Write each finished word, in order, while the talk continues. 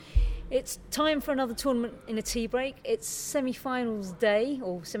It's time for another tournament in a tea break. It's semi-finals day,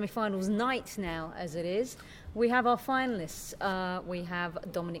 or semi-finals night now, as it is. We have our finalists. We have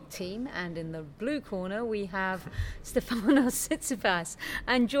Dominic Thiem, and in the blue corner we have Stefanos Tsitsipas.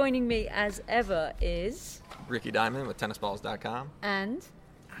 And joining me as ever is... Ricky Diamond with tennisballs.com. And...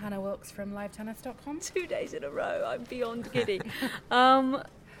 Hannah Wilkes from livetennis.com. 2 days in a row. I'm beyond giddy.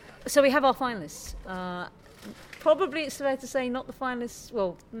 So we have our finalists. Probably it's fair to say not the finalists,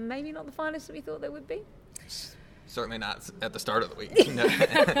 well, maybe not the finalists that we thought they would be. Certainly not at the start of the week.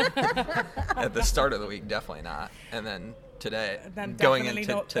 At the start of the week, definitely not. And then today, going into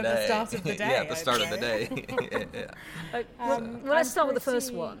not today. At the start of the day. Yeah, at the start of the day. Yeah. Well, let's start with the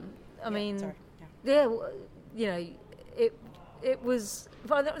first one. I mean, you know, it was...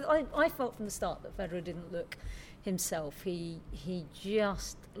 I felt from the start that Federer didn't look himself. He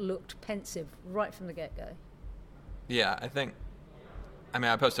just looked pensive right from the get-go. Yeah, I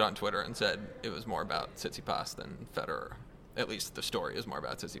posted on Twitter and said it was more about Tsitsipas than Federer. At least the story is more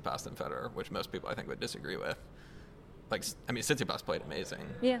about Tsitsipas than Federer, which most people I think would disagree with. Tsitsipas played amazing.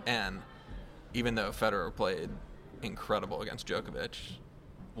 Yeah. And even though Federer played incredible against Djokovic,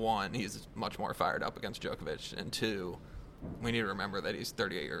 one, he's much more fired up against Djokovic, and two, we need to remember that he's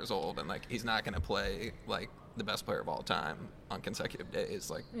 38 years old and he's not going to play the best player of all time on consecutive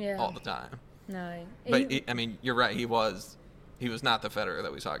days all the time. No. But you're right. He was not the Federer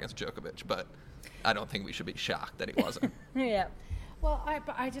that we saw against Djokovic, but I don't think we should be shocked that he wasn't. Yeah. Well,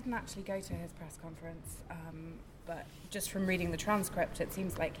 I didn't actually go to his press conference, but just from reading the transcript, it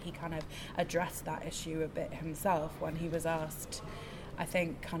seems like he kind of addressed that issue a bit himself when he was asked, I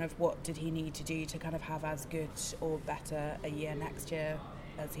think, kind of what did he need to do to kind of have as good or better a year next year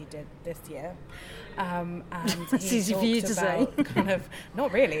as he did this year. And That's easy for you to say. Kind of,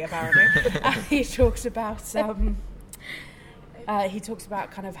 not really, apparently. He talked about kind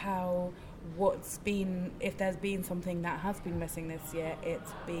of how if there's been something that has been missing this year,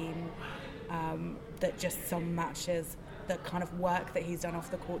 it's been that just some matches, the kind of work that he's done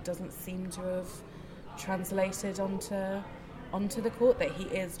off the court doesn't seem to have translated onto the court, that he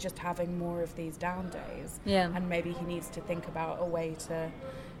is just having more of these down days, and maybe he needs to think about a way to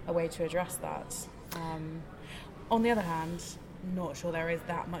address that. On the other hand, not sure there is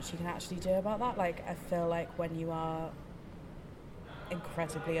that much you can actually do about that. I feel like when you are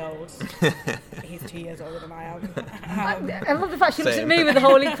incredibly old, he's 2 years older than I am. I love the fact she looks at me with the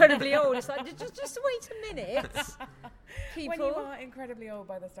whole incredibly old. It's like, just wait a minute. People. When you are incredibly old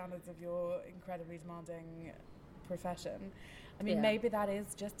by the standards of your incredibly demanding profession, maybe that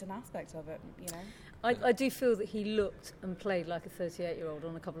is just an aspect of it, you know. I do feel that he looked and played like a 38-year-old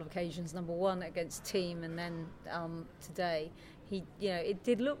on a couple of occasions. Number one against Thiem, and then today, it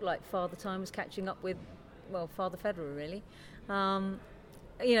did look like Father Time was catching up with, Father Federer, really. Fair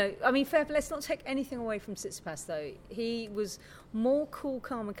play. Let's not take anything away from Tsitsipas, though. He was more cool,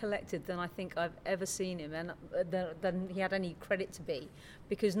 calm, and collected than I think I've ever seen him, and than he had any credit to be.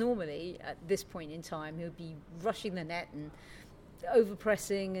 Because normally, at this point in time, he would be rushing the net and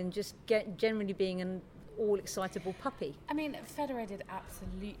overpressing and just generally being an all-excitable puppy. Federer did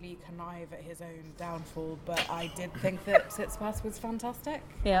absolutely connive at his own downfall, but I did think that Tsitsipas was fantastic.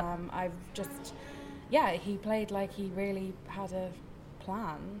 Yeah. He played like he really had a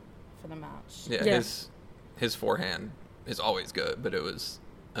plan for the match. Yeah. His forehand is always good, but it was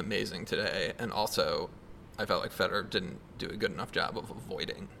amazing today. And also, I felt like Federer didn't do a good enough job of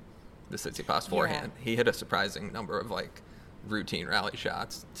avoiding the Tsitsipas forehand. He hit a surprising number of routine rally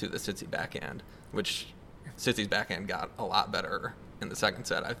shots to the Tsitsi backhand, which Tsitsi's backhand got a lot better in the second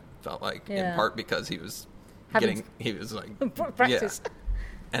set. I felt in part because he was practice. Yeah.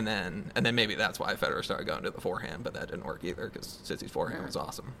 And then maybe that's why Federer started going to the forehand, but that didn't work either because Tsitsi's forehand was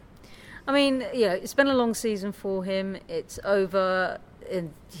awesome. It's been a long season for him. It's over.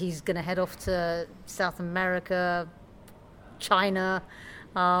 He's going to head off to South America, China,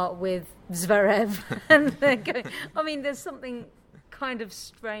 with Zverev. And they're going, there's something kind of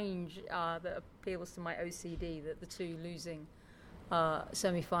strange that appeals to my OCD that the two losing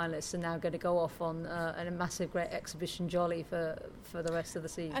semi-finalists are now going to go off on a massive great exhibition jolly for the rest of the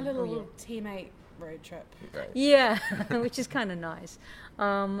season. A little teammate road trip. Right. Yeah, which is kind of nice.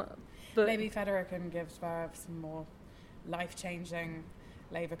 But maybe Federer can give Zverev some more life-changing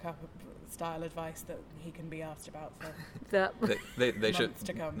Labour Cup style advice that he can be asked about for they months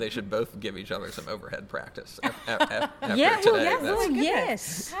to come. They should both give each other some overhead practice after yeah, today.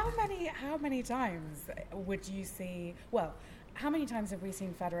 Yes. How many times would you see? Well, how many times have we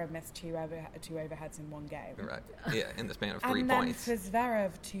seen Federer miss two overheads in one game? Right. Yeah, in the span of 3 and points. And then for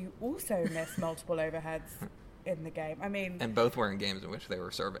Zverev to also miss multiple overheads in the game. I mean, and both were in games in which they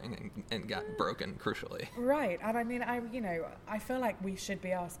were serving and got broken crucially. right. And I mean, I feel like we should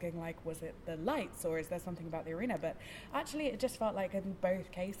be asking, like, was it the lights or is there something about the arena? But actually, it just felt like in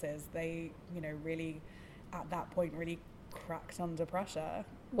both cases, they, really, at that point, really cracked under pressure.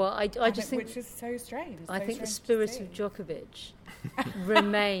 Well, I just think, which is so strange. I so think the strange to spirit see. of Djokovic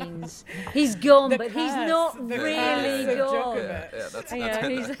remains. He's gone, The but he's curse- not the really curse of gone. Djokovic. That's Yeah,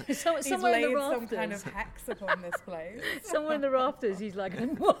 he's somewhere He's in the laid rafters. some kind of hex upon this place. Somewhere in the rafters, he's like,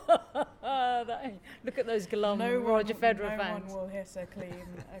 look at those glum Roger Federer fans. No one will hit a clean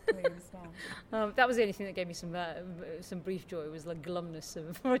stand. That was the only thing that gave me some brief joy, was the glumness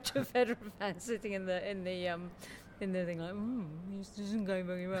of Roger Federer fans sitting in the thing like, this isn't going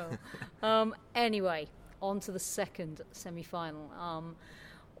very well. Anyway, on to the second semi-final,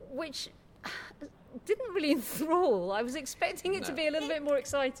 which didn't really enthrall. I was expecting it to be a little bit more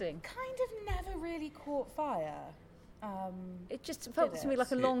exciting. Kind of never really caught fire. It just felt to me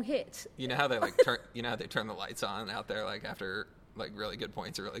like a long hit. You know how they turn the lights on out there like after like really good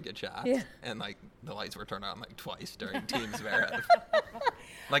points or really good shots, Yeah. and like the lights were turned on like twice during Team Zverev.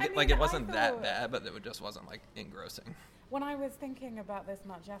 I mean, it wasn't I that thought- bad, but it just wasn't like engrossing. When I was thinking about this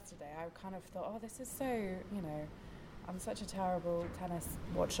match yesterday, I kind of thought, oh, this is so, I'm such a terrible tennis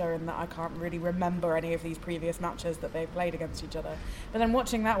watcher in that I can't really remember any of these previous matches that they've played against each other. But then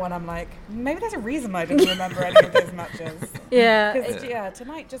watching that one, I'm like, maybe there's a reason I didn't remember any of those matches. Yeah. Because,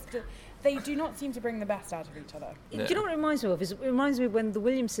 tonight they do not seem to bring the best out of each other. Do you know what it reminds me of? It reminds me of when the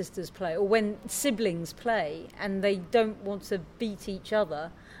Williams sisters play, or when siblings play, and they don't want to beat each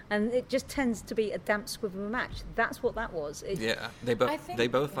other, and it just tends to be a damp squib of a match. That's what that was. They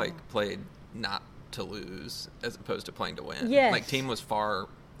both played not to lose as opposed to playing to win. Yes. Like Team was far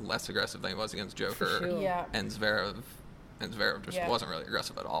less aggressive than he was against Joker, sure. Yeah. and Zverev just wasn't really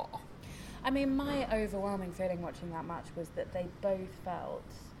aggressive at all. I mean, my overwhelming feeling watching that match was that they both felt,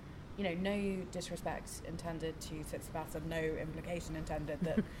 no disrespect intended to Tsitsipas and no implication intended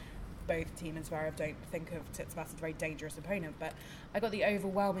that both Team and Zverev don't think of Tsitsipas as a very dangerous opponent, but I got the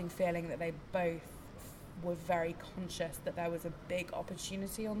overwhelming feeling that they both were very conscious that there was a big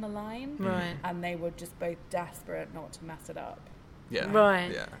opportunity on the line, Right. and they were just both desperate not to mess it up. Yeah.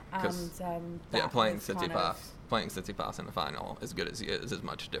 Right. Yeah. And 'Cause, that playing was kind Tsitsipas, of- playing Tsitsipas in the final, as good as he is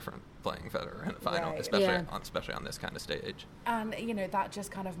much different playing Federer in the final, Right. especially on this kind of stage. And, that just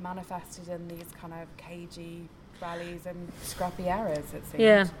kind of manifested in these kind of cagey rallies and scrappy errors, it seemed.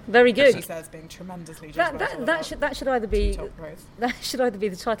 Yeah, very good. She says being tremendously That should either be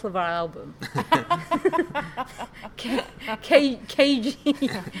the title of our album. KG.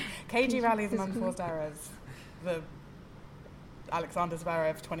 KG rallies and unforced errors. The Alexander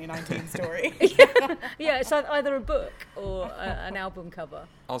Zverev 2019 story. Yeah, it's either a book or an album cover.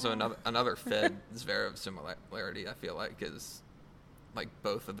 Also, another Fed Zverev similarity I feel like is like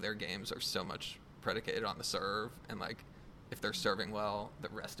both of their games are so much predicated on the serve, and like if they're serving well, the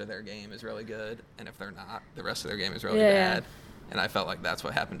rest of their game is really good, and if they're not, the rest of their game is really bad. And I felt like that's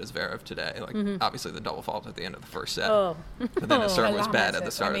what happened to Zverev today. Like obviously the double fault at the end of the first set, but then his serve was bad at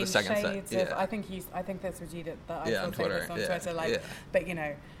the start of the second set. Yeah. I think this was you that I saw on Twitter. this on Twitter. But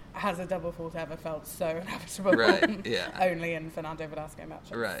has a double fault ever felt so inevitable? Right. Yeah. Only in Fernando Velasquez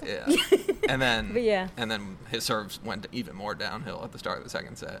matches. Right. Yeah. And then But and then his serves went even more downhill at the start of the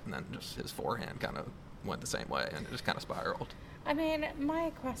second set, and then just his forehand kind of went the same way, and it just kind of spiraled. I mean,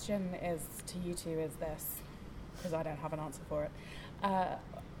 my question is to you two is this, because I don't have an answer for it.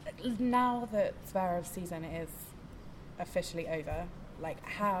 Now that Zverev's season is officially over, like,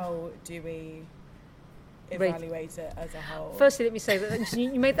 how do we evaluate it as a whole? Firstly, let me say that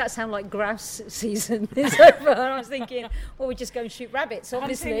you made that sound like grouse season is over. And I was thinking, well, we just go and shoot rabbits,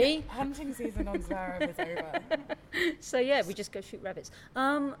 obviously. Hunting season on Zverev is over. So yeah, we just go shoot rabbits.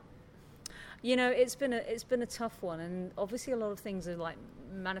 It's been a tough one, and obviously a lot of things are like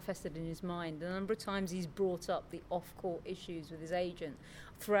manifested in his mind. A number of times he's brought up the off-court issues with his agent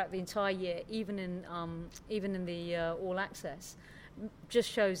throughout the entire year, even in the All Access. Just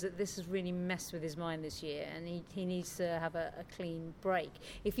shows that this has really messed with his mind this year, and he needs to have a clean break.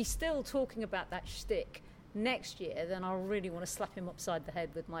 If he's still talking about that shtick next year, then I'll really want to slap him upside the head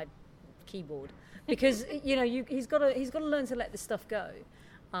with my keyboard, because he's got to learn to let this stuff go.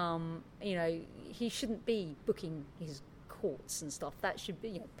 He shouldn't be booking his courts and stuff. That should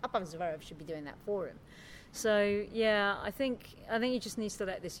be, Papav Zverev should be doing that for him. So yeah, I think he just needs to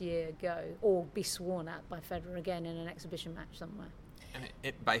let this year go, or be sworn at by Federer again in an exhibition match somewhere.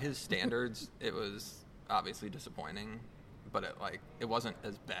 And by his standards, it was obviously disappointing, but it wasn't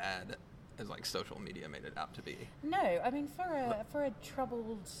as bad as like social media made it out to be. No, I mean for a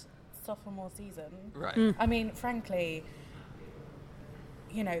troubled sophomore season. Right. I mean, frankly,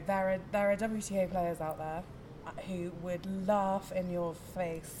 you know, there are WTA players out there who would laugh in your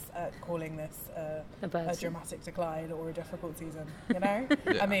face at calling this a dramatic decline or a difficult season, you know?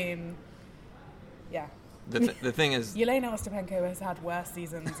 Yeah. I mean, yeah. The thing is... Yelena Ostapenko has had worse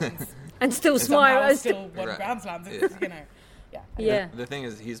seasons and still and smile. still won Right. Grand Slams, it's, you know. Yeah. Yeah. The thing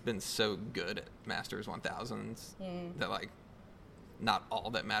is, he's been so good at Masters 1000s that, like, not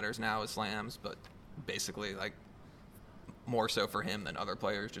all that matters now is slams, but basically, like, more so for him than other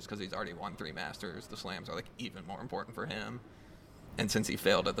players, just because he's already won 3 Masters. The slams are, like, even more important for him. And since he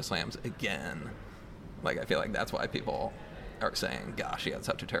failed at the slams again, like, I feel like that's why people are saying, gosh, he had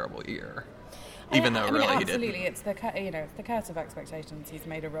such a terrible year. Even though really he didn't. Absolutely, it's the curse of expectations. He's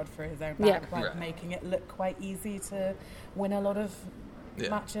made a rod for his own back by Right. making it look quite easy to win a lot of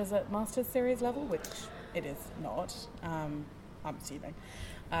matches at Masters Series level, which it is not. I'm assuming.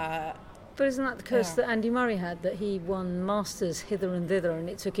 But isn't that the curse that Andy Murray had, that he won Masters hither and thither, and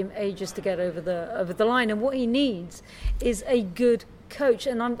it took him ages to get over the line? And what he needs is a good coach.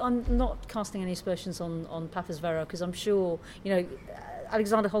 And I'm not casting any aspersions on Papa Zverev, because I'm sure, you know,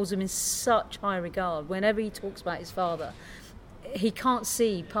 Alexander holds him in such high regard. Whenever he talks about his father, he can't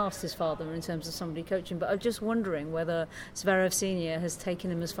see past his father in terms of somebody coaching. But I'm just wondering whether Zverev Senior has taken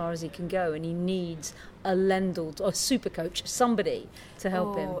him as far as he can go, and he needs a Lendl, a super coach, somebody to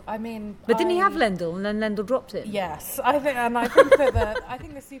help him. I mean, But didn't he have Lendl, and then Lendl dropped him? Yes, I think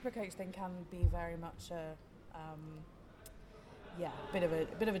the super coach thing can be very much a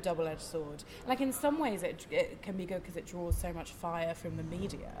bit of a double-edged sword. Like, in some ways it can be good because it draws so much fire from the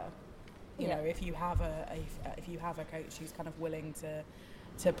media. You know, if you have a coach who's kind of willing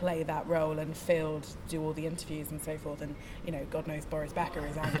to play that role and do all the interviews and so forth, and, you know, God knows Boris Becker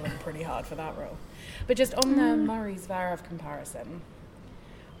is angling pretty hard for that role. But just on the Murray-Zverev comparison,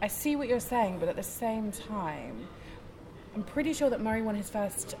 I see what you're saying, but at the same time, I'm pretty sure that Murray won his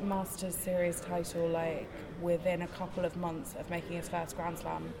first Masters Series title, like, within a couple of months of making his first Grand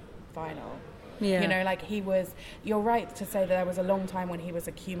Slam final. Yeah. You know, like, you're right to say that there was a long time when he was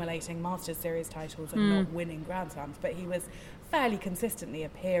accumulating Masters Series titles and not winning Grand Slams, but he was fairly consistently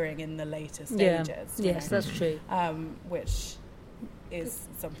appearing in the later stages. Yes, that's true. Which is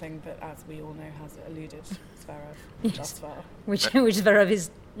something that, as we all know, has eluded Zverev thus far. Which Zverev is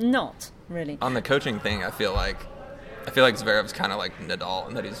not, really. On the coaching thing, I feel like Zverev's kind of like Nadal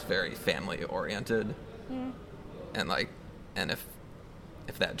in that he's very family oriented, and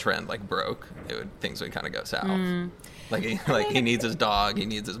if that trend like broke, things would kind of go south. Like he needs his dog, he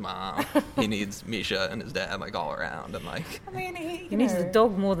needs his mom, he needs Misha and his dad, like, all around, and like. I mean, he needs the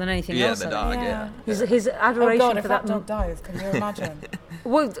dog more than anything else. Yeah, the dog. Yeah. His adoration oh God, for if that dog dies, can you imagine?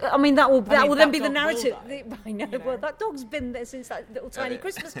 Well, I mean, that will then that be the dog narrative. will die, I know. Well, that dog's been there since that little tiny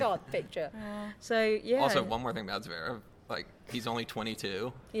Christmas card picture. So yeah. Also, one more thing about Zverev, like, he's only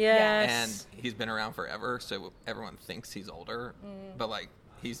 22. Yes. And he's been around forever, so everyone thinks he's older, but like,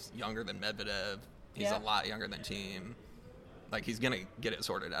 he's younger than Medvedev. He's a lot younger than Thiem. Like, he's gonna get it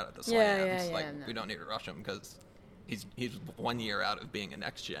sorted out at the slams. We don't need to rush him because he's 1 year out of being a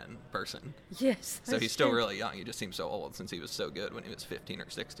next gen person. Yes. So he's still really young. He just seems so old since he was so good when he was 15 or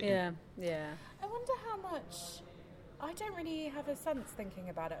 16. Yeah. I wonder how much. I don't really have a sense, thinking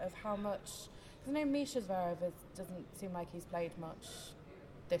about it, of how much. Because I know Misha Zverev doesn't seem like he's played much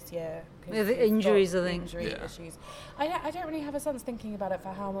this year. Yeah, the injuries, I think. Injury issues. I don't really have a sense, thinking about it,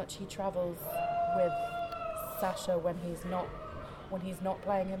 for how much he travels with Sasha when he's not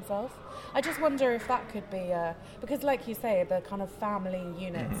playing himself. I just wonder if that could be because, like you say, the kind of family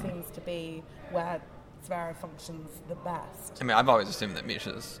unit seems to be where Zverev functions the best. I mean, I've always assumed that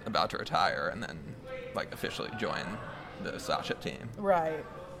Misha's about to retire and then, like, officially join the Sasha team. Right.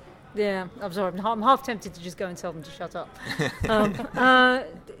 Yeah, I'm sorry. I'm half tempted to just go and tell them to shut up.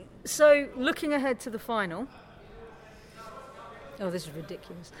 So, looking ahead to the final. Oh, this is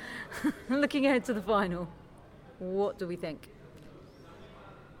ridiculous. Looking ahead to the final, what do we think?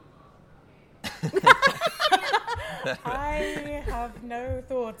 I have no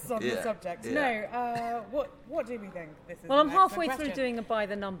thoughts on the subject. Yeah. No. What do we think? This is. Well, I'm an halfway excellent through doing a by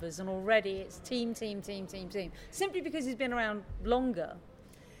the numbers, and already it's team. Simply because he's been around longer.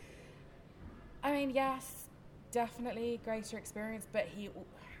 I mean, yes, definitely greater experience, but he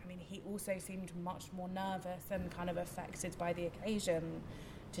also seemed much more nervous and kind of affected by the occasion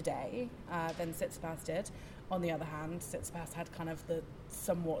today than Tsitsipas did. On the other hand, Tsitsipas had kind of the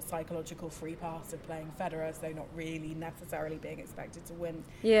somewhat psychological free pass of playing Federer, so not really necessarily being expected to win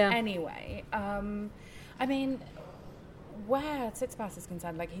anyway. I mean, where Tsitsipas is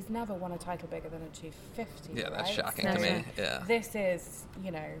concerned, like, he's never won a title bigger than a 250. Yeah, that's right? shocking to me. Yeah. This is, you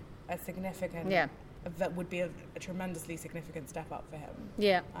know, a significant, that would be a tremendously significant step up for him.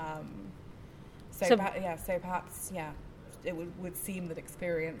 Yeah. So perhaps, it would seem that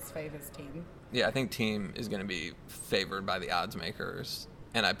experience favours Team. Yeah, I think Team is going to be favored by the odds makers.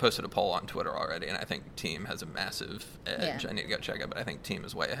 And I posted a poll on Twitter already, and I think Team has a massive edge. Yeah. I need to go check it, but I think Team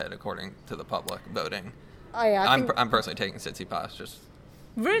is way ahead according to the public voting. Oh, yeah, I'm personally taking Tsitsipas just...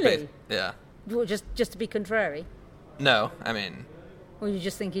 Really? Yeah. Well, just to be contrary? No, I mean... Or you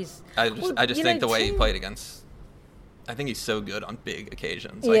just think he's... I just think the way he played against... I think he's so good on big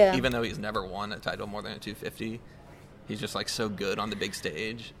occasions. Like, even though he's never won a title more than a 250, he's just, like, so good on the big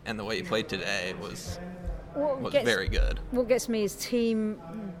stage. And the way he played today was very good. What gets me is Team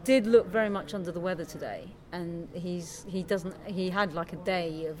did look very much under the weather today. And he had, like, a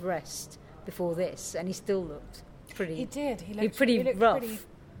day of rest before this, and he still looked pretty... He did. He looked pretty rough. Pretty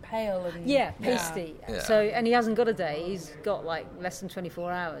pale and... Yeah, pasty. Yeah. So, and he hasn't got a day. He's got, like, less than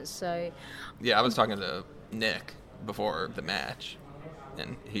 24 hours, so... Yeah, I was talking to Nick before the match,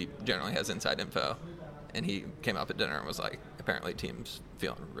 and he generally has inside info, and he came up at dinner and was like, apparently Team's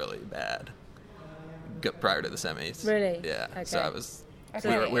feeling really bad prior to the semis. Really? Yeah. Okay. So I was...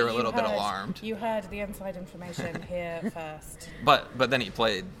 Okay, We were a little bit alarmed. You heard the inside information here first. But then he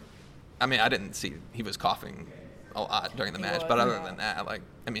played... I mean, I didn't see... He was coughing a lot during the match, but other than that, like,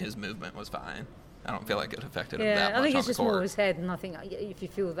 I mean, his movement was fine. I don't feel like it affected him that much I think on it's the just court. more his head, and I think if you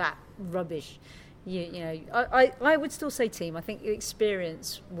feel that rubbish, you know, I would still say Team. I think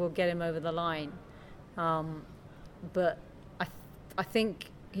experience will get him over the line, but I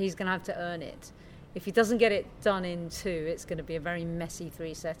think he's going to have to earn it. If he doesn't get it done in 2, it's going to be a very messy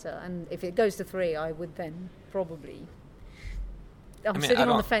 3-setter, and if it goes to 3, I would then probably... I'm sitting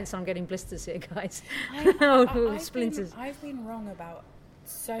on the fence and I'm getting blisters here, guys. Splinters. I've been wrong about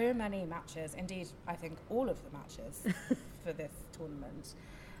so many matches, indeed, I think all of the matches for this tournament,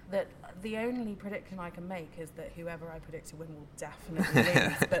 that the only prediction I can make is that whoever I predict to win will definitely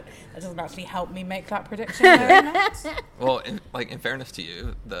lose, but that doesn't actually help me make that prediction very much. Well, in fairness to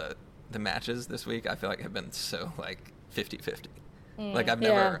you, the matches this week, I feel like have been so, like, 50-50. Like, I've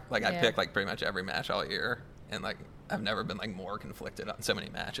never... I pick, like, pretty much every match all year, and, like, I've never been, like, more conflicted on so many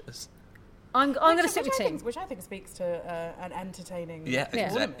matches. I'm going to stick with Team. Which I think speaks to an entertaining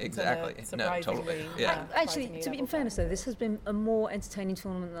tournament. Exactly. Surprisingly, totally. Yeah. Actually, to be in fairness though, this has been a more entertaining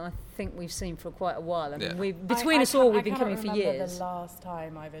tournament than I think we've seen for quite a while. I mean, we've been coming for years. The last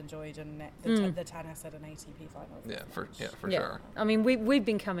time I've enjoyed the tennis at an ATP final. For sure. I mean, we've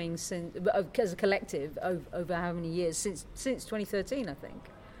been coming since as a collective over how many years since 2013, I think.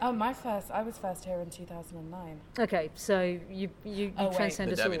 Oh, I was first here in 2009. Okay, so you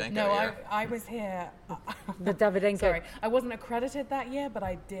transcend us all. No, I was here. The Davydenko. Sorry, I wasn't accredited that year, but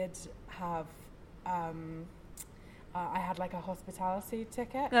I did have. I had like a hospitality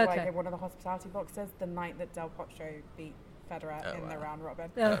ticket, like in one of the hospitality boxes, the night that Del Potro beat Federer in the round robin.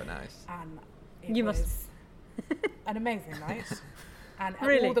 Oh, nice. And it was an amazing night. And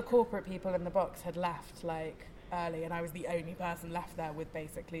really? All the corporate people in the box had left, like, early, and I was the only person left there with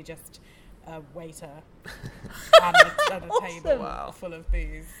basically just a waiter and a table full of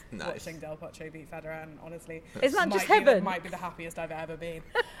booze, watching Del Potro beat Federer, and honestly, it's not just heaven. It might be the happiest I've ever been.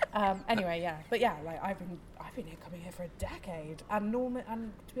 Anyway, like I've been coming here for a decade, and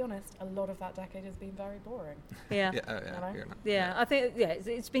to be honest, a lot of that decade has been very boring. Yeah. I think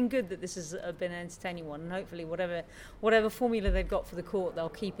it's been good that this has been an entertaining one, and hopefully whatever formula they've got for the court, they'll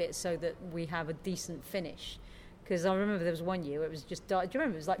keep it so that we have a decent finish. Because I remember there was one year where it was just... Do you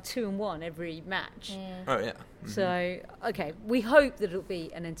remember? It was like 2-1 every match. Oh, yeah. Mm-hmm. So, okay, we hope that it'll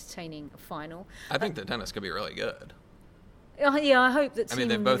be an entertaining final. I think the tennis could be really good. Yeah, I hope that Team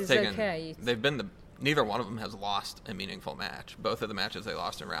they've both taken... okay. They've been neither one of them has lost a meaningful match. Both of the matches they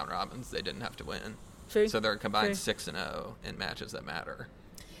lost in round robins, they didn't have to win. True. So they're combined 6-0 in matches that matter.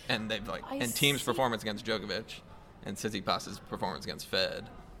 And they've Team's performance against Djokovic and Tsitsipas's performance against Fed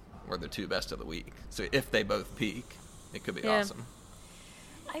were the 2 best of the week. So if they both peak, it could be awesome.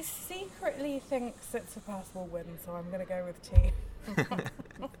 I secretly think Tsitsipas will win, so I'm going to go with Team.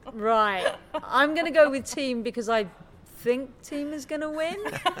 Right. I'm going to go with Team because I think Team is going to win.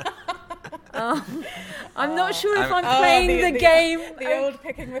 I'm not sure if I'm playing the game. The old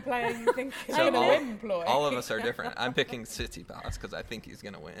picking the player you think is going to win ploy. All of us are different. I'm picking Tsitsipas because I think he's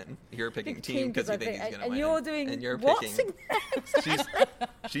going to win. You're picking Team because you think he's going to win. And you're doing and you're what? Picking,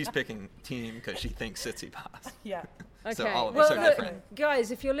 she's picking Team because she thinks Tsitsipas. Yeah. Okay. So all of us are different. Guys,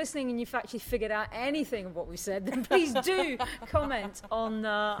 if you're listening and you've actually figured out anything of what we said, then please do comment on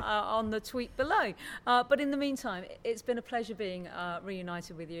the tweet below. But in the meantime, it's been a pleasure being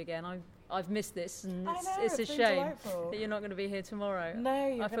reunited with you again. I've missed this, and I know, it's a it's been shame delightful. that you're not going to be here tomorrow. No,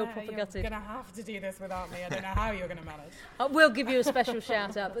 I feel proper gutted. You're going to have to do this without me. I don't know how you're going to manage. I will give you a special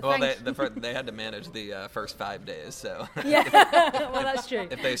shout out. But Well, thank they had to manage the first 5 days, so yeah, well, that's true.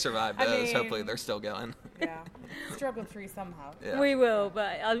 if they survive I those, mean- hopefully they're still going. Yeah, struggled through somehow. Yeah. We will,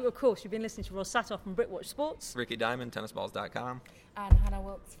 but of course, you've been listening to Ross Satoff from Britwatch Sports. Ricky Diamond, tennisballs.com. And Hannah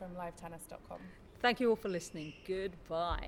Wilkes from LiveTennis.com. Thank you all for listening. Goodbye.